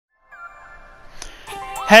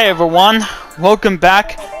Hey everyone, welcome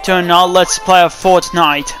back to another Let's Play of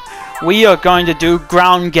Fortnite. We are going to do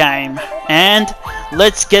ground game, and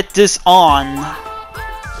let's get this on.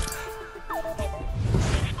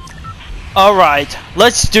 Alright,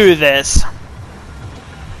 let's do this.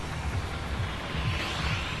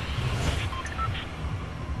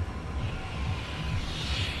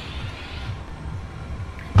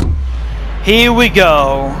 Here we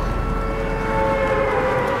go.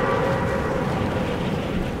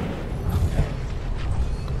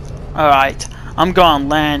 Alright, I'm gonna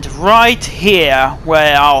land right here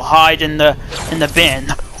where I'll hide in the bin.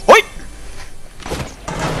 Wait!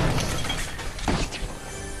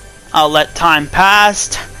 I'll let time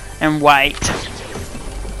pass and wait.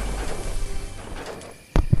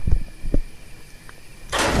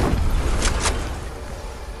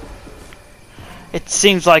 It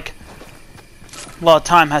seems like a lot of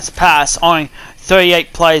time has passed. Only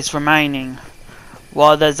 38 players remaining.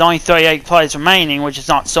 Well, there's only 38 players remaining, which is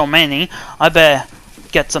not so many. I better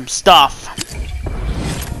get some stuff.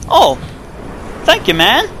 Oh, thank you,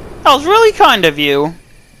 man. That was really kind of you.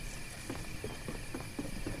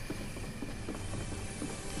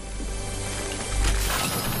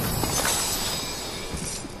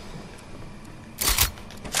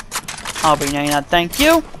 I'll be doing that, thank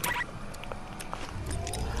you.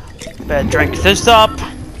 Better drink this up.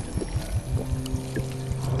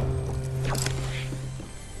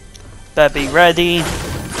 Better be ready.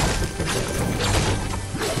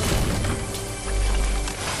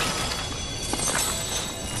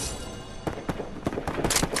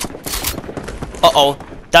 Uh-oh,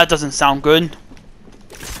 that doesn't sound good.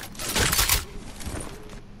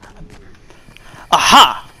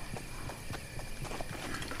 Aha!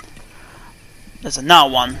 There's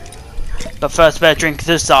another one. But first, better drink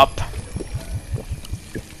this up.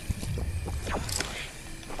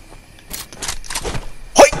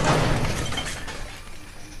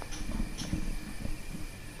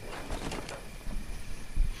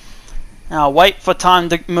 Now wait for time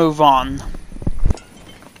to move on.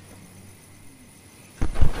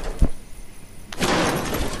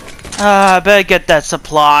 I better get that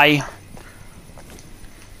supply.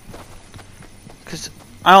 Cause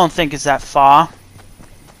I don't think it's that far.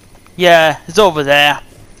 Yeah, it's over there.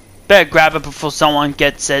 Better grab it before someone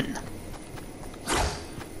gets it.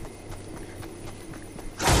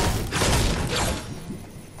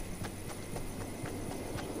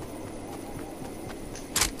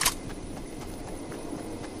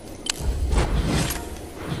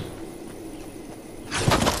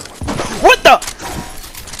 What the?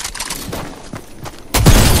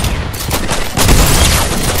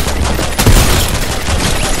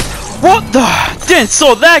 What the? Didn't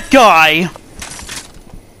saw that guy.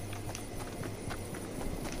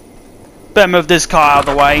 Better move this car out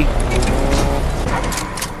of the way.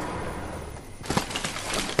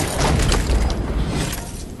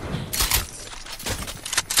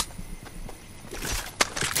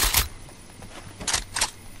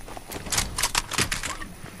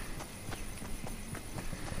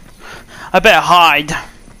 I better hide.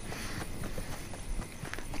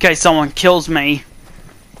 In case someone kills me.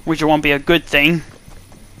 Which won't be a good thing.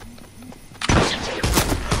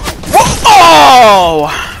 Oh!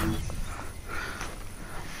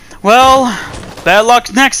 Well, better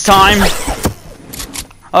luck next time.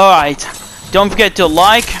 Alright. Don't forget to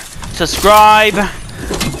like, subscribe,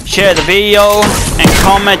 share the video, and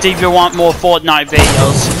comment if you want more Fortnite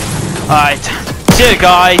videos. Alright. See you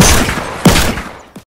guys.